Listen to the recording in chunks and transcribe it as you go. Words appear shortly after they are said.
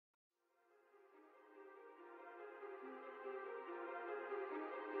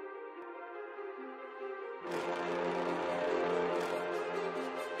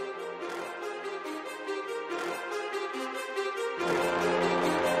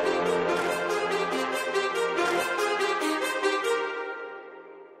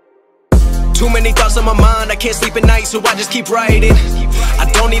Too many thoughts on my mind, I can't sleep at night, so I just keep writing. I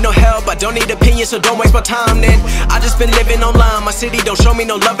don't need no help, I don't need opinions, so don't waste my time then. I just been living online, my city don't show me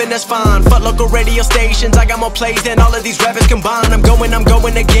no love and that's fine. Fuck local radio stations, I got more plays than all of these rappers combined. I'm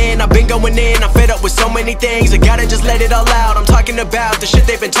going again, I've been going in, I'm fed up with so many things, I gotta just let it all out. I'm talking about the shit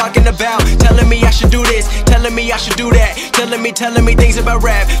they've been talking about, telling me I should do this, telling me I should do that, telling me things about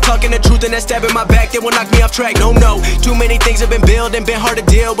rap, talking the truth and that stab in my back that will knock me off track. No, too many things have been building, been hard to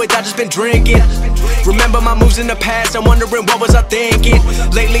deal with, I just been drinking. Remember my moves in the past, I'm wondering what was I thinking.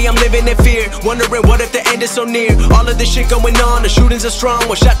 Lately I'm living in fear, wondering what if the end is so near. All of this shit going on, the shootings are strong,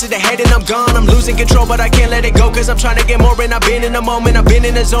 one shot to the head and I'm gone. I'm losing control but I can't let it go, cause I'm trying to get more. And I've been in the moment, I've been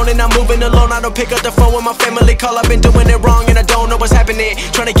in the zone, and I'm moving alone. I don't pick up the phone when my family call, I've been doing it wrong and I don't know what's happening.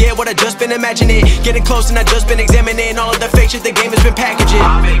 Trying to get what I just been imagining, getting close and I just been examining all of the fake shit the game has been packaging.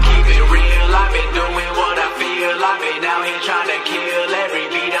 I've been keeping real, I've been doing what I feel. I've been out here trying to kill every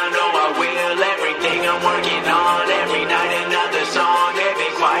beat, I know I will. Everything I'm working on, every night another song. They've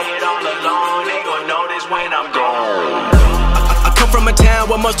been quiet all along, they gon' notice when I'm gone. I come from a town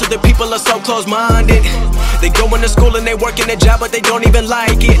where most of the people are so close-minded. They going to school and they working a job but they don't even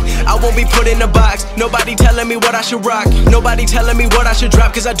like it. I won't be put in a box, nobody telling me what I should rock, nobody telling me what I should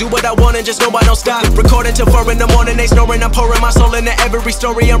drop, cause I do what I want and just know I don't stop. Recording till 4 in the morning, they snoring, I'm pouring my soul into every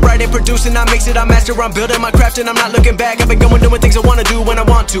story. I'm writing, producing, I mix it, I master, I'm building my craft and I'm not looking back. I've been going doing things I wanna do when I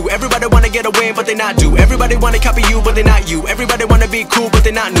want to. Everybody wanna get a win but they not do. Everybody wanna copy you but they not you. Everybody wanna be cool but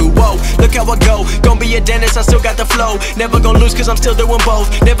they not new. Whoa, look how I go, gon' be a dentist, I still got the flow. Never gon' lose cause I'm still doing both.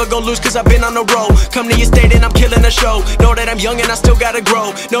 Never gon' lose cause I've been on the road. Come to your state and I'm killing the show. Know that I'm young and I still gotta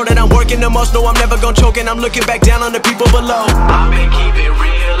grow. Know that I'm working the most, know I'm never gon' choke, and I'm looking back down on the people below. I've been keeping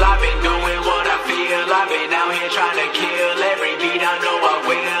real, I've been doing what I feel. I've been out here trying to kill every beat, I know I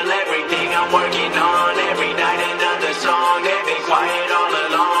will. Everything I'm working on, every night another song. They've been quiet all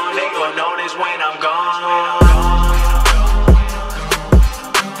along, they gon' notice when I'm gone.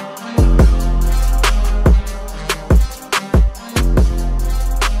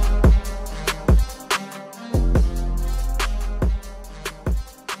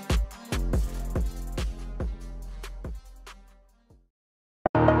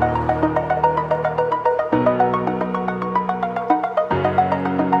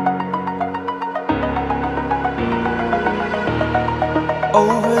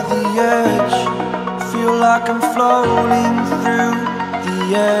 Over the edge, feel like I'm floating through the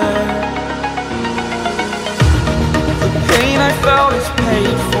air. The pain I felt is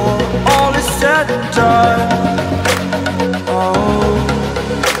paid